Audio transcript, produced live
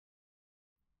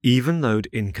Evenlode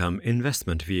Income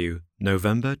Investment View,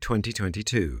 November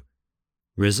 2022.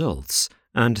 Results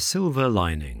and Silver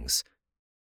Linings.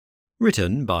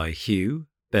 Written by Hugh,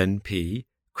 Ben P.,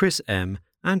 Chris M.,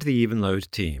 and the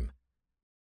Evenlode team.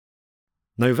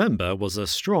 November was a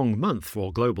strong month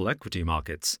for global equity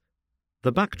markets.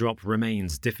 The backdrop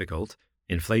remains difficult.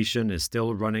 Inflation is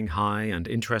still running high and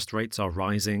interest rates are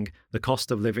rising, the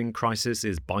cost of living crisis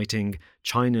is biting,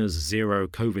 China's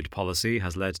zero-COVID policy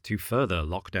has led to further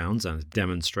lockdowns and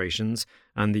demonstrations,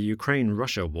 and the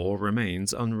Ukraine-Russia war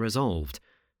remains unresolved.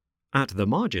 At the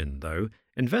margin, though,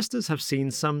 investors have seen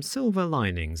some silver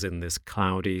linings in this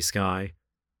cloudy sky.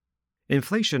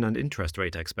 Inflation and interest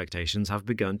rate expectations have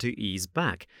begun to ease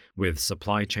back, with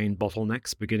supply chain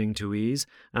bottlenecks beginning to ease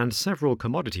and several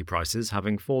commodity prices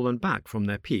having fallen back from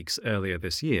their peaks earlier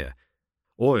this year.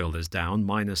 Oil is down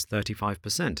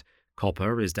 -35%,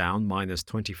 copper is down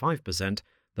 -25%,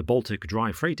 the Baltic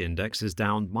Dry Freight Index is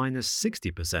down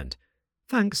 -60%,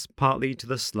 thanks partly to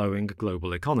the slowing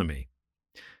global economy.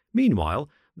 Meanwhile,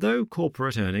 though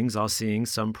corporate earnings are seeing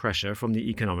some pressure from the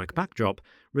economic backdrop,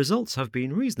 results have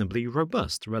been reasonably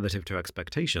robust relative to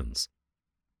expectations.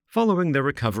 Following the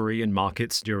recovery in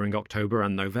markets during October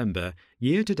and November,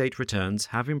 year-to-date returns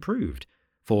have improved.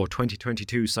 For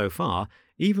 2022 so far,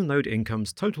 Evenlode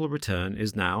Income's total return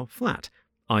is now flat,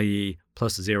 i.e.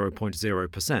 plus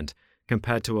 0.0%,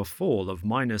 compared to a fall of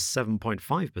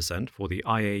 -7.5% for the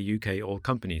IA UK All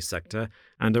Companies sector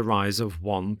and a rise of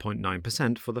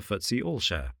 1.9% for the FTSE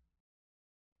All-Share.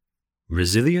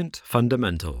 Resilient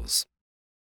fundamentals.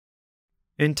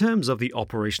 In terms of the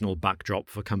operational backdrop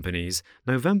for companies,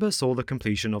 November saw the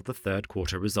completion of the third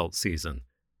quarter results season.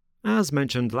 As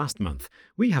mentioned last month,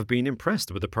 we have been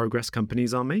impressed with the progress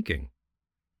companies are making.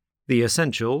 The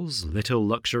essentials, little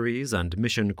luxuries, and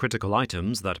mission-critical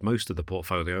items that most of the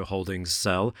portfolio holdings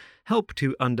sell help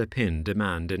to underpin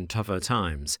demand in tougher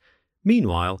times.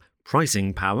 Meanwhile,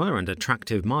 pricing power and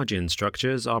attractive margin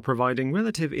structures are providing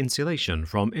relative insulation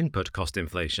from input cost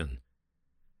inflation.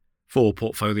 For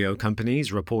portfolio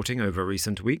companies reporting over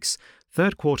recent weeks,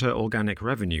 third-quarter organic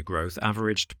revenue growth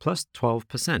averaged plus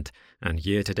 12%, and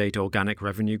year-to-date organic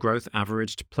revenue growth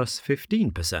averaged plus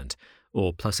 15%,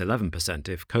 or plus 11%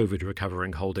 if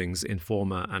COVID-recovering holdings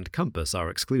Informa and Compass are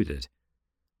excluded.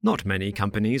 Not many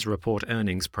companies report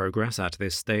earnings progress at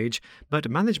this stage, but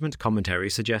management commentary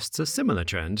suggests a similar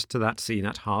trend to that seen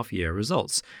at half-year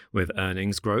results, with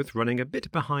earnings growth running a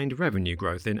bit behind revenue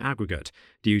growth in aggregate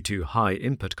due to high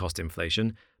input cost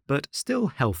inflation, but still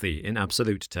healthy in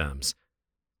absolute terms.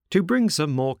 To bring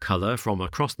some more color from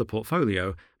across the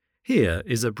portfolio, here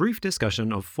is a brief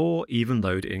discussion of 4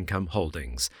 Evenlode Income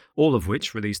holdings, all of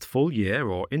which released full-year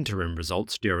or interim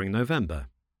results during November.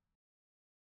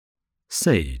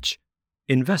 Sage.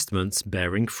 Investments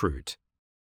bearing fruit.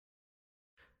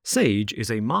 Sage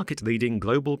is a market-leading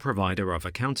global provider of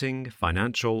accounting,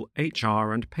 financial,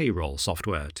 HR, and payroll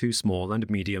software to small and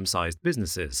medium-sized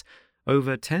businesses.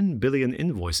 Over 10 billion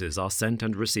invoices are sent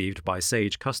and received by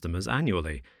Sage customers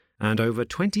annually, and over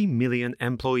 20 million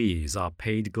employees are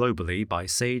paid globally by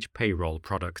Sage payroll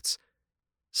products.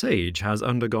 Sage has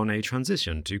undergone a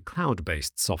transition to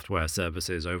cloud-based software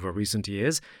services over recent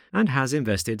years and has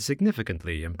invested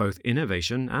significantly in both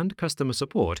innovation and customer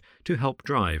support to help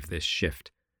drive this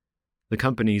shift. The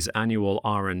company's annual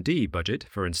R&D budget,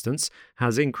 for instance,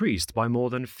 has increased by more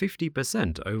than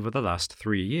 50% over the last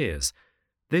 3 years.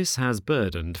 This has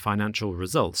burdened financial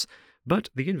results, but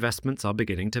the investments are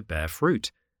beginning to bear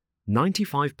fruit.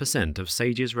 95% of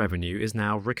Sage's revenue is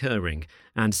now recurring,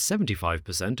 and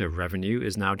 75% of revenue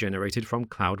is now generated from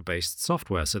cloud-based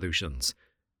software solutions.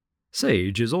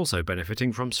 Sage is also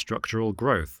benefiting from structural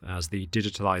growth as the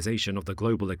digitalization of the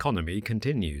global economy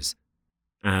continues.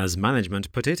 As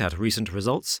management put it at recent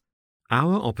results,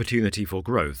 "Our opportunity for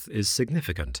growth is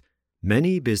significant.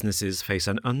 Many businesses face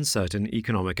an uncertain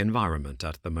economic environment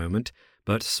at the moment,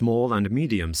 but small and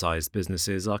medium-sized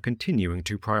businesses are continuing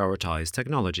to prioritize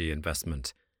technology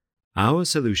investment. Our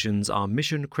solutions are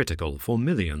mission-critical for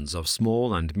millions of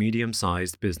small and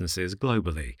medium-sized businesses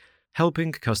globally,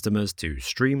 helping customers to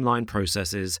streamline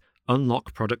processes,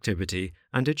 unlock productivity,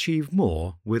 and achieve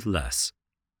more with less."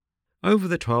 Over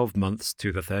the 12 months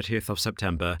to the 30th of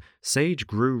September, Sage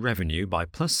grew revenue by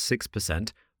plus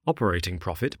 6%, operating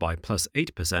profit by plus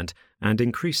 8%, and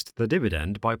increased the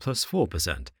dividend by plus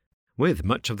 4%. With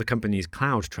much of the company's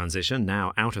cloud transition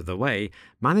now out of the way,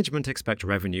 management expect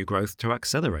revenue growth to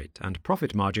accelerate and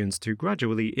profit margins to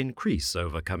gradually increase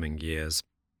over coming years.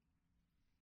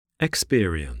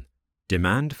 Experian.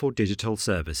 Demand for digital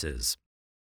services.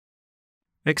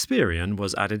 Experian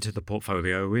was added to the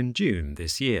portfolio in June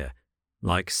this year.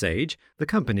 Like Sage, the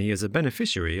company is a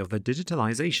beneficiary of the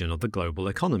digitalization of the global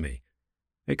economy.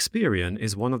 Experian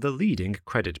is one of the leading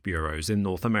credit bureaus in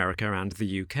North America and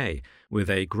the UK, with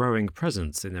a growing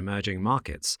presence in emerging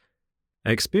markets.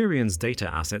 Experian's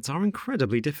data assets are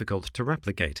incredibly difficult to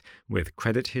replicate, with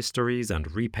credit histories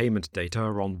and repayment data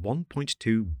on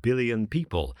 1.2 billion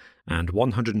people and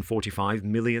 145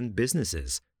 million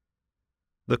businesses.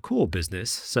 The core business,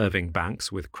 serving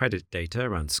banks with credit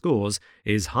data and scores,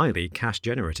 is highly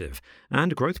cash-generative,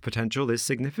 and growth potential is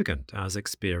significant as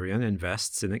Experian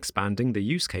invests in expanding the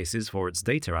use cases for its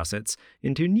data assets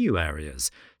into new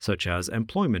areas, such as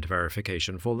employment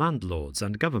verification for landlords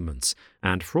and governments,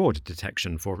 and fraud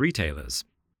detection for retailers.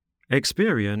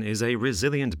 Experian is a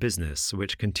resilient business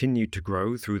which continued to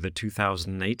grow through the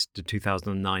 2008 to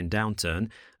 2009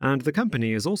 downturn, and the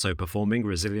company is also performing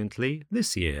resiliently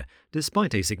this year,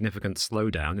 despite a significant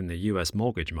slowdown in the U.S.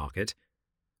 mortgage market.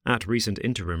 At recent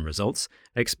interim results,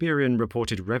 Experian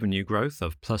reported revenue growth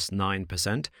of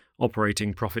 +9%,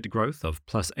 operating profit growth of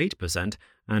 +8%,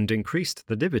 and increased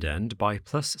the dividend by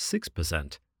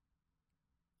 +6%.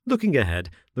 Looking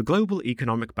ahead, the global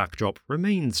economic backdrop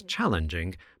remains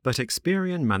challenging, but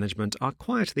Experian management are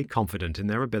quietly confident in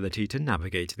their ability to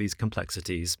navigate these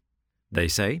complexities. They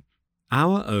say,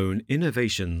 "Our own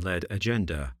innovation-led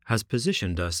agenda has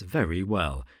positioned us very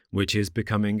well, which is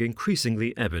becoming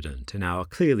increasingly evident in our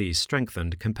clearly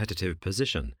strengthened competitive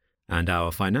position, and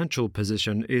our financial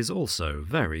position is also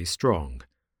very strong.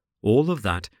 All of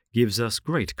that gives us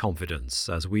great confidence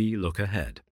as we look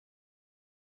ahead."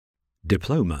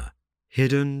 Diploma,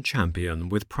 hidden champion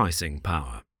with pricing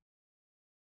power.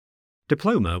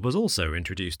 Diploma was also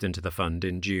introduced into the fund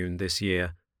in June this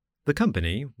year. The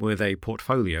company, with a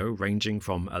portfolio ranging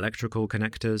from electrical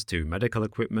connectors to medical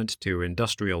equipment to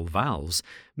industrial valves,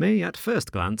 may at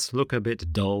first glance look a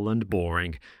bit dull and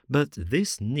boring, but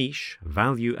this niche,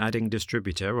 value-adding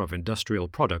distributor of industrial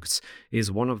products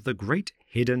is one of the great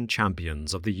hidden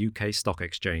champions of the UK Stock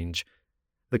Exchange.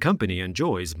 The company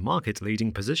enjoys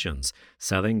market-leading positions,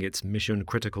 selling its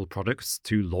mission-critical products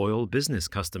to loyal business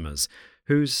customers,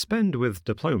 whose spend with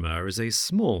Diploma is a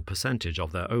small percentage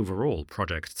of their overall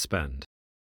project spend.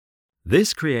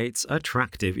 This creates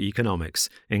attractive economics,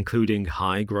 including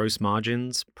high gross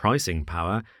margins, pricing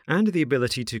power, and the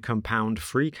ability to compound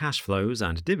free cash flows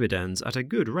and dividends at a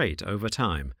good rate over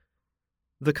time.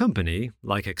 The company,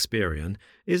 like Experian,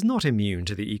 is not immune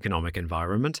to the economic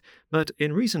environment, but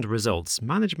in recent results,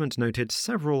 management noted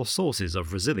several sources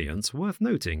of resilience worth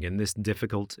noting in this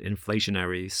difficult,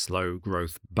 inflationary, slow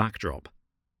growth backdrop.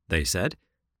 They said,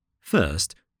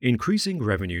 "First, increasing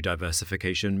revenue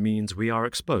diversification means we are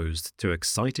exposed to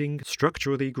exciting,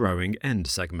 structurally growing end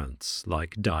segments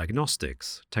like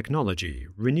diagnostics, technology,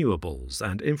 renewables,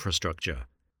 and infrastructure.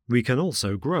 We can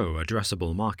also grow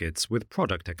addressable markets with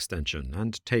product extension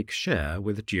and take share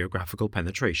with geographical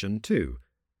penetration too.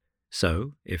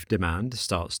 So, if demand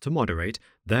starts to moderate,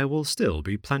 there will still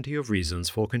be plenty of reasons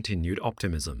for continued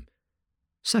optimism.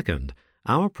 Second,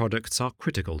 our products are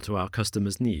critical to our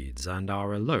customers' needs and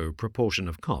are a low proportion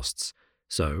of costs.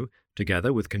 So,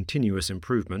 together with continuous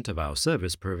improvement of our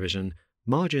service provision,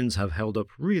 margins have held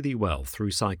up really well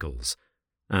through cycles.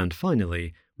 And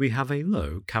finally, we have a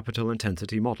low capital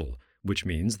intensity model, which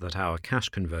means that our cash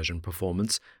conversion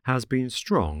performance has been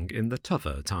strong in the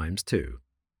tougher times too."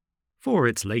 For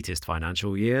its latest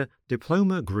financial year,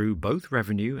 Diploma grew both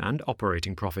revenue and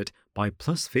operating profit by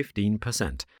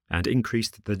 +15% and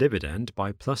increased the dividend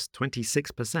by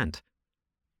 +26%.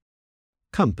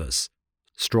 Compass.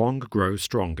 Strong grow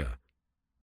stronger.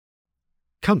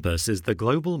 Compass is the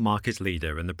global market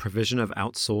leader in the provision of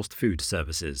outsourced food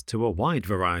services to a wide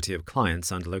variety of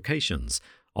clients and locations: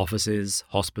 offices,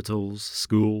 hospitals,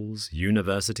 schools,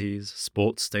 universities,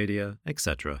 sports stadia,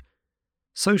 etc.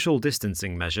 Social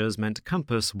distancing measures meant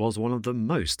Compass was one of the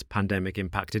most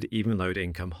pandemic-impacted Evenlode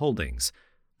income holdings.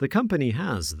 The company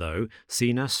has, though,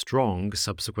 seen a strong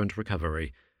subsequent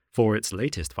recovery. For its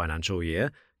latest financial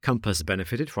year, Compass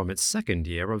benefited from its second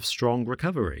year of strong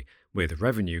recovery, with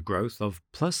revenue growth of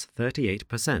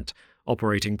 +38%,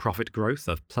 operating profit growth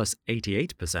of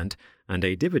 +88%, and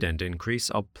a dividend increase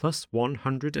of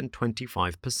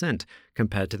 +125%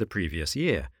 compared to the previous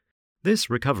year. This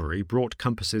recovery brought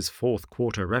Compass's fourth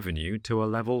quarter revenue to a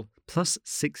level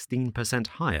 +16%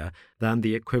 higher than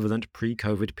the equivalent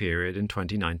pre-COVID period in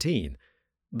 2019.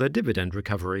 The dividend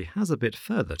recovery has a bit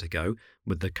further to go,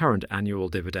 with the current annual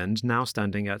dividend now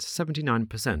standing at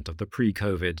 79% of the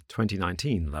pre-COVID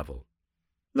 2019 level.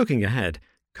 Looking ahead,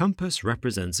 Compass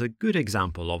represents a good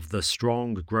example of the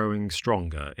strong growing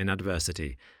stronger in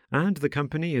adversity, and the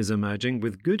company is emerging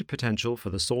with good potential for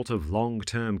the sort of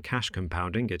long-term cash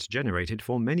compounding it generated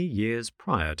for many years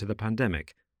prior to the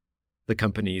pandemic. The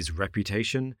company's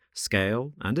reputation,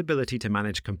 scale, and ability to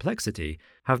manage complexity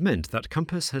have meant that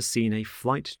Compass has seen a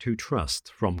flight to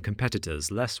trust from competitors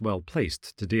less well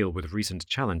placed to deal with recent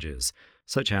challenges,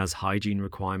 such as hygiene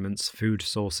requirements, food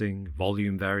sourcing,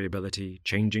 volume variability,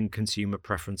 changing consumer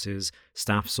preferences,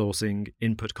 staff sourcing,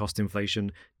 input cost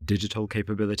inflation, digital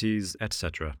capabilities,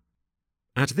 etc.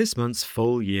 At this month's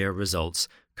full-year results,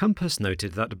 Compass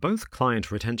noted that both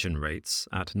client retention rates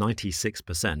at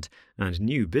 96% and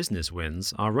new business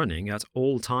wins are running at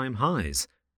all-time highs.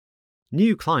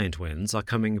 New client wins are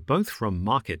coming both from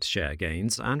market share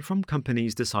gains and from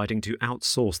companies deciding to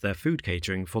outsource their food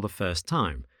catering for the first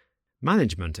time.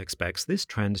 Management expects this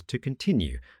trend to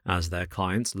continue as their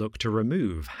clients look to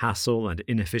remove hassle and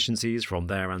inefficiencies from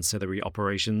their ancillary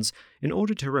operations in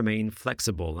order to remain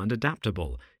flexible and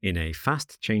adaptable in a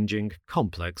fast-changing,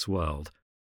 complex world.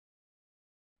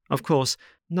 Of course,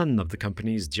 none of the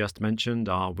companies just mentioned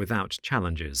are without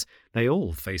challenges. They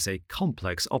all face a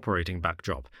complex operating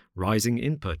backdrop, rising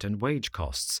input and wage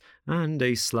costs, and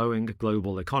a slowing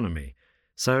global economy.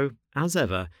 So, as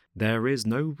ever, there is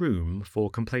no room for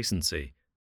complacency.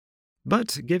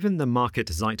 But given the market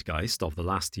zeitgeist of the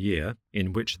last year,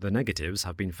 in which the negatives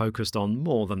have been focused on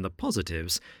more than the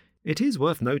positives, it is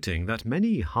worth noting that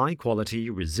many high-quality,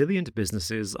 resilient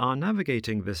businesses are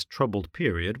navigating this troubled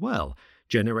period well,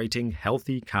 generating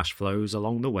healthy cash flows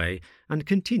along the way and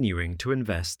continuing to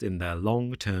invest in their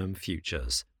long-term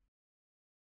futures.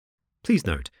 Please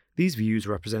note, these views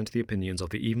represent the opinions of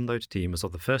the Evenlode team as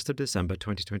of the 1st of December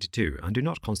 2022 and do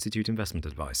not constitute investment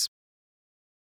advice.